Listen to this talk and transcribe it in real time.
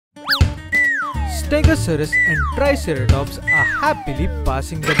Stegosaurus and Triceratops are happily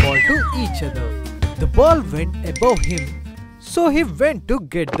passing the ball to each other. The ball went above him, so he went to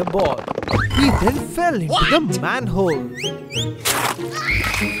get the ball. He then fell into the manhole.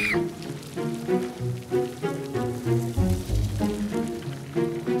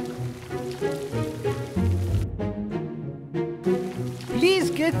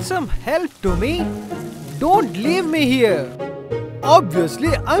 Please get some help to me. Don't leave me here.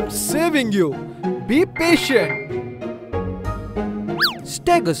 Obviously, I'm saving you. Be patient.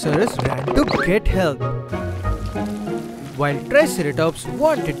 Stegosaurus ran to get help, while Triceratops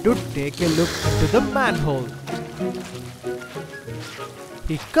wanted to take a look into the manhole.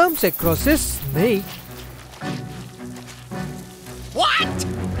 He comes across a snake. What?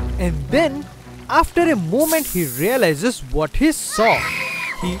 And then, after a moment, he realizes what he saw.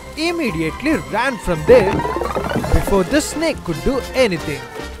 He immediately ran from there before the snake could do anything.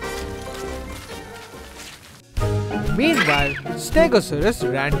 Meanwhile, Stegosaurus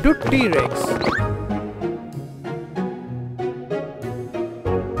ran to T-Rex.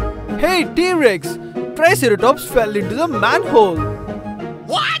 Hey T-Rex! Triceratops fell into the manhole!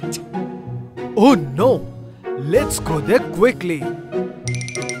 What? Oh no! Let's go there quickly!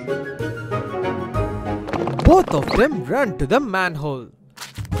 Both of them run to the manhole.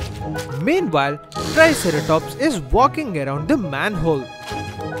 Meanwhile, Triceratops is walking around the manhole.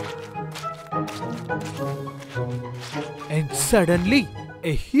 And suddenly,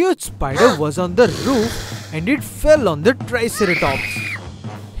 a huge spider was on the roof and it fell on the Triceratops.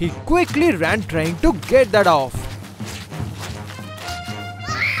 He quickly ran trying to get that off.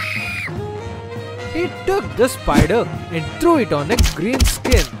 He took the spider and threw it on a green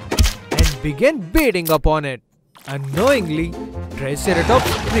skin and began beating upon it. Unknowingly,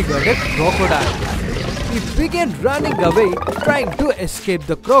 Triceratops triggered a crocodile. He began running away, trying to escape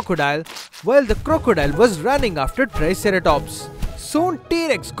the crocodile, while the crocodile was running after Triceratops. Soon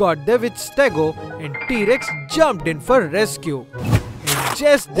T-Rex got there with Stego and T-Rex jumped in for rescue. And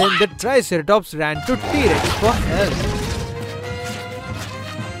just then the Triceratops ran to T-Rex for help.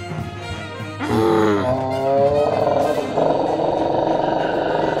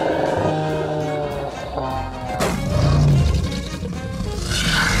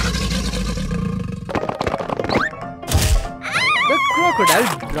 The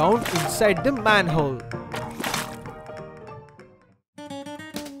crocodile drowned inside the manhole.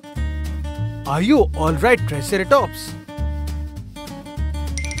 Are you alright, Triceratops?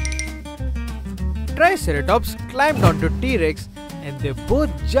 Triceratops climbed onto T-Rex and they both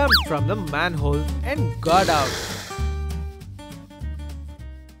jumped from the manhole and got out.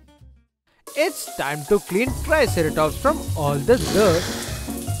 It's time to clean Triceratops from all the dirt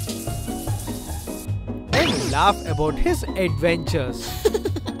and laugh about his adventures.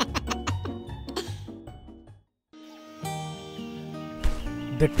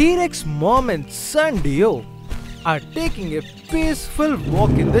 The T-Rex mom and son Dio are taking a peaceful walk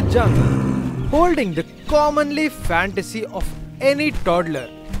in the jungle, holding the commonly fantasy of any toddler.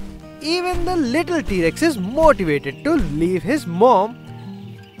 Even the little T-Rex is motivated to leave his mom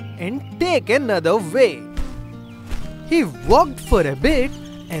and take another way. He walked for a bit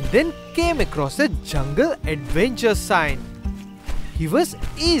and then came across a jungle adventure sign. He was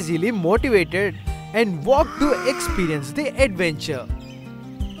easily motivated and walked to experience the adventure.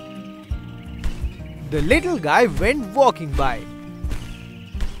 The little guy went walking by.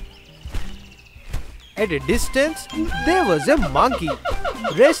 At a distance, there was a monkey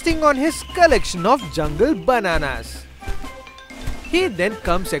resting on his collection of jungle bananas. He then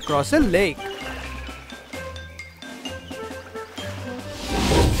comes across a lake.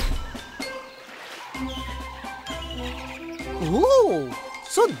 Oh,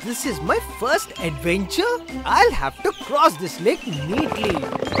 so this is my first adventure? I'll have to cross this lake neatly.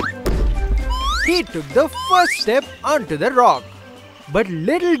 He took the first step onto the rock. But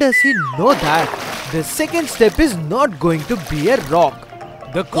little does he know that the second step is not going to be a rock.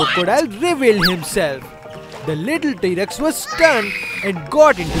 The crocodile revealed himself. The little T-Rex was stunned and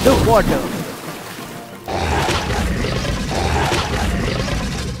got into the water.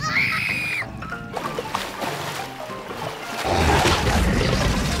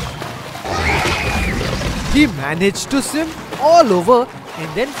 He managed to swim all over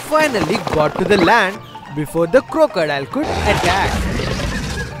and then finally got to the land before the crocodile could attack.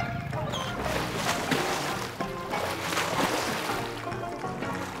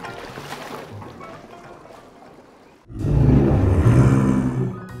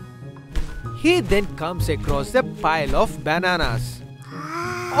 He then comes across a pile of bananas.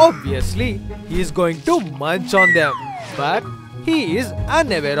 Obviously, he is going to munch on them. But he is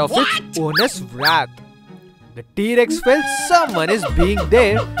unaware of its owner's wrath. The T-Rex felt someone is being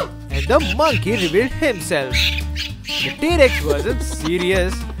there and the monkey revealed himself. The T-Rex wasn't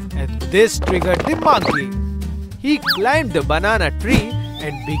serious and this triggered the monkey. He climbed the banana tree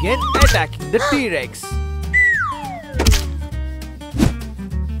and began attacking the T-Rex.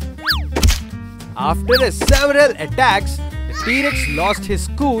 After several attacks, the T-Rex lost his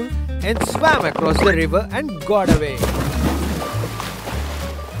cool and swam across the river and got away.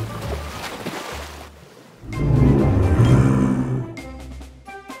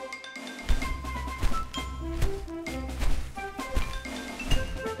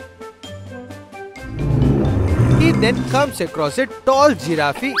 He then comes across a tall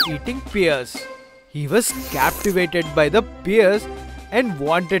giraffe eating pears. He was captivated by the pears and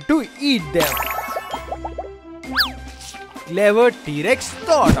wanted to eat them. Clever T-Rex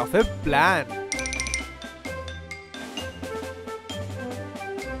thought of a plan.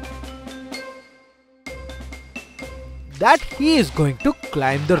 That he is going to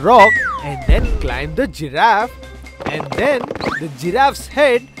climb the rock and then climb the giraffe and then the giraffe's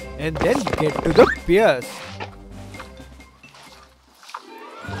head and then get to the pears.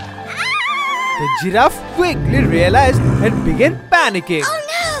 The giraffe quickly realized and began panicking. Oh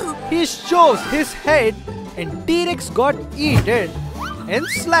no! He shows his head and T-Rex got eaten and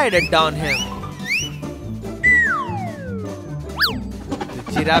slided down him.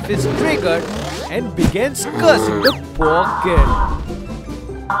 The giraffe is triggered and begins cursing the poor kid.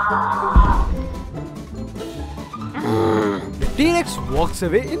 The T-Rex walks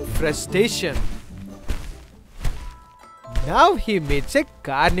away in frustration. Now he meets a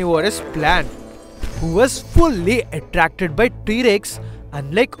carnivorous plant who was fully attracted by T-Rex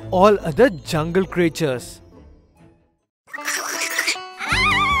unlike all other jungle creatures.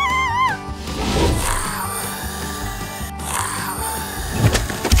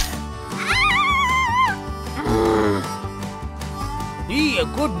 Be a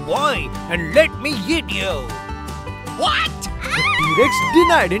good boy and let me eat you. What? The T-Rex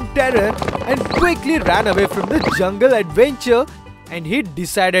denied in terror and quickly ran away from the jungle adventure, and he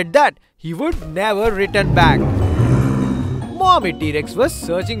decided that he would never return back. Mommy T-Rex was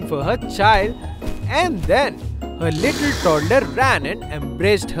searching for her child and then her little toddler ran and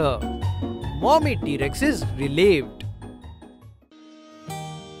embraced her. Mommy T-Rex is relieved.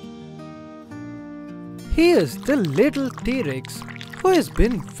 Here's the little T-Rex who has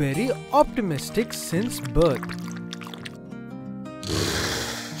been very optimistic since birth.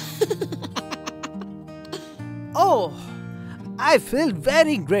 Oh, I feel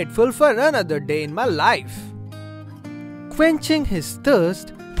very grateful for another day in my life. Quenching his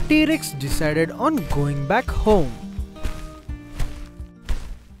thirst, T-Rex decided on going back home.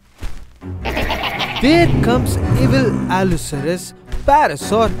 There comes evil Allosaurus,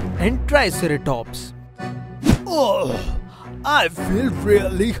 Parasaur and Triceratops. Oh, I feel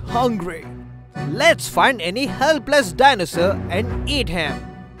really hungry. Let's find any helpless dinosaur and eat him.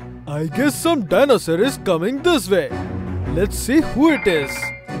 I guess some dinosaur is coming this way. Let's see who it is.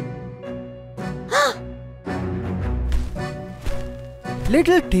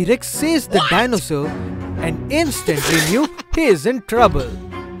 Little T-Rex sees the dinosaur and instantly knew he is in trouble.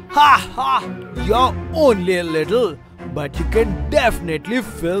 Ha ha! You're only a little, but you can definitely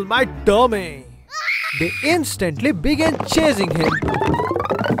fill my tummy. They instantly began chasing him.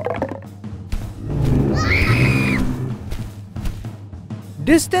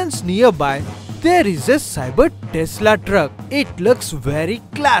 Distance nearby, there is a Cyber Tesla truck. It looks very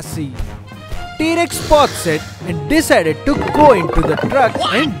classy. T-Rex spots it and decided to go into the truck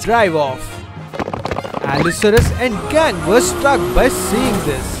and drive off. Allosaurus and gang were struck by seeing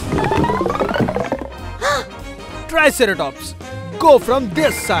this. Triceratops, go from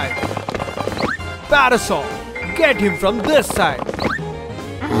this side. Parasaur, get him from this side.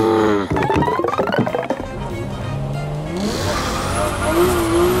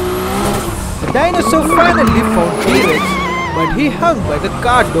 The dinosaur finally found T-Rex, but he hung by the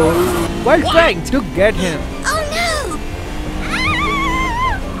car door while trying to get him. Oh no!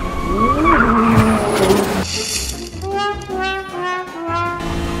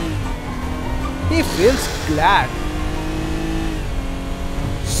 He feels glad.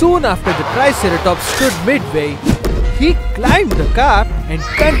 Soon after the Triceratops stood midway, he climbed the car and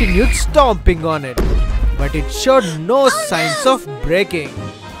continued stomping on it, but it showed no signs of breaking.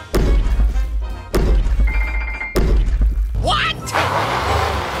 What?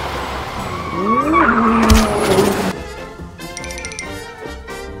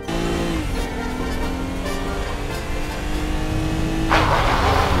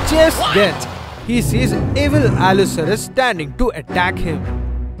 Just then, he sees evil Allosaurus standing to attack him.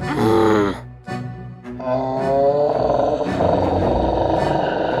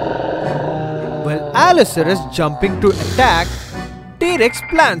 While Allosaurus jumping to attack, T-Rex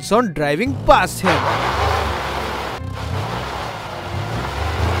plans on driving past him.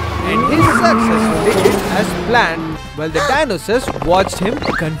 And he successfully did as planned while the dinosaurs watched him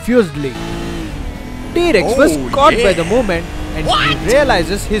confusedly. T-Rex was caught by the moment and he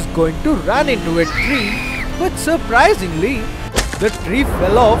realizes he's going to run into a tree, but surprisingly, the tree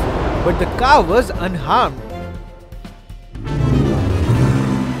fell off but the car was unharmed.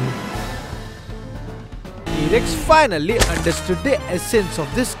 T-Rex finally understood the essence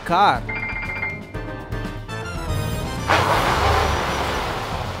of this car.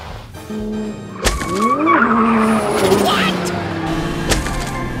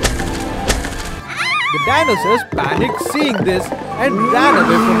 The dinosaurs panicked seeing this and ran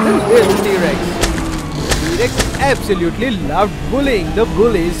away from the little T-Rex. T-Rex absolutely loved bullying the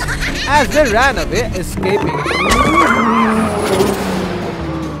bullies as they ran away, escaping.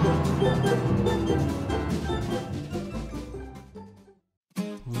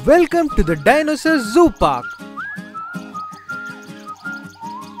 Welcome to the Dinosaur Zoo Park.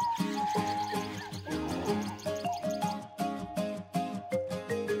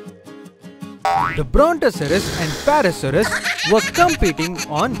 The Brontosaurus and Parasaurus were competing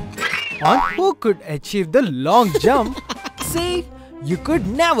on who could achieve the long jump. See, you could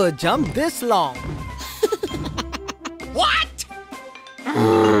never jump this long. What?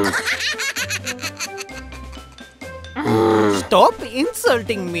 Stop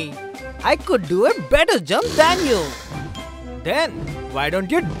insulting me. I could do a better jump than you. Then, why don't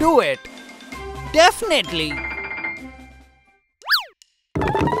you do it? Definitely.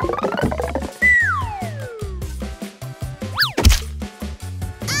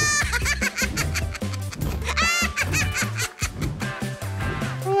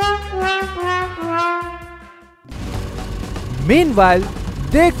 Meanwhile,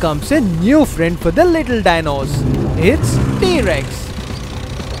 there comes a new friend for the little dinos. It's T-Rex.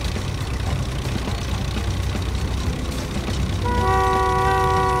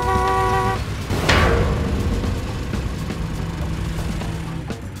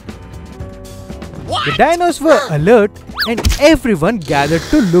 The dinos were alert and everyone gathered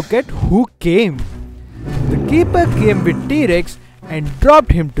to look at who came. The keeper came with T-Rex and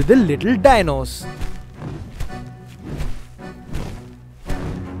dropped him to the little dinos.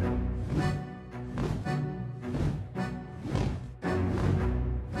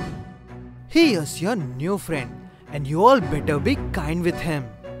 He is your new friend and you all better be kind with him.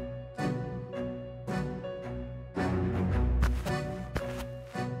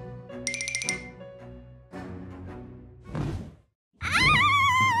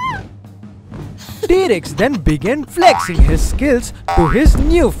 T-Rex then began flexing his skills to his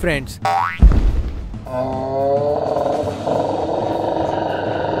new friends.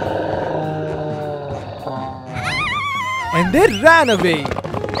 And they ran away.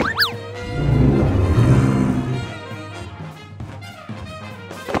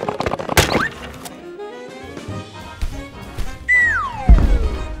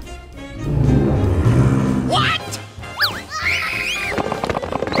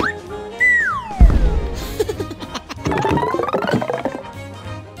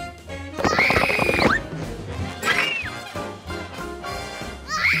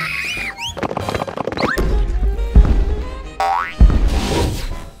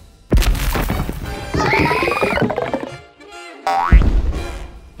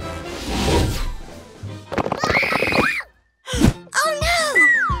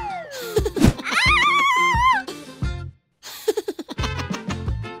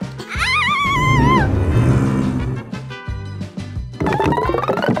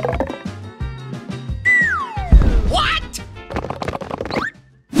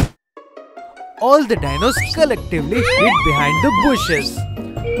 All the dinos collectively hid behind the bushes,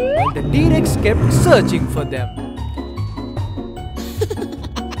 while the T-Rex kept searching for them.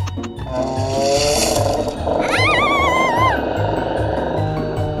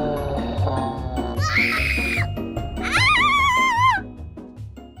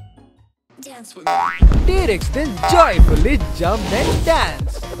 T-Rex then joyfully jumped and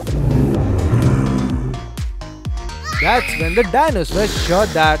danced. That's when the dinos were sure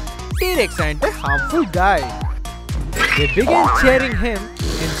that T-Rex ain't a harmful guy. They began cheering him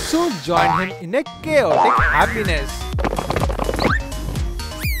and soon joined him in a chaotic happiness.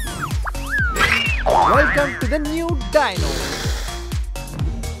 Welcome to the new Dino.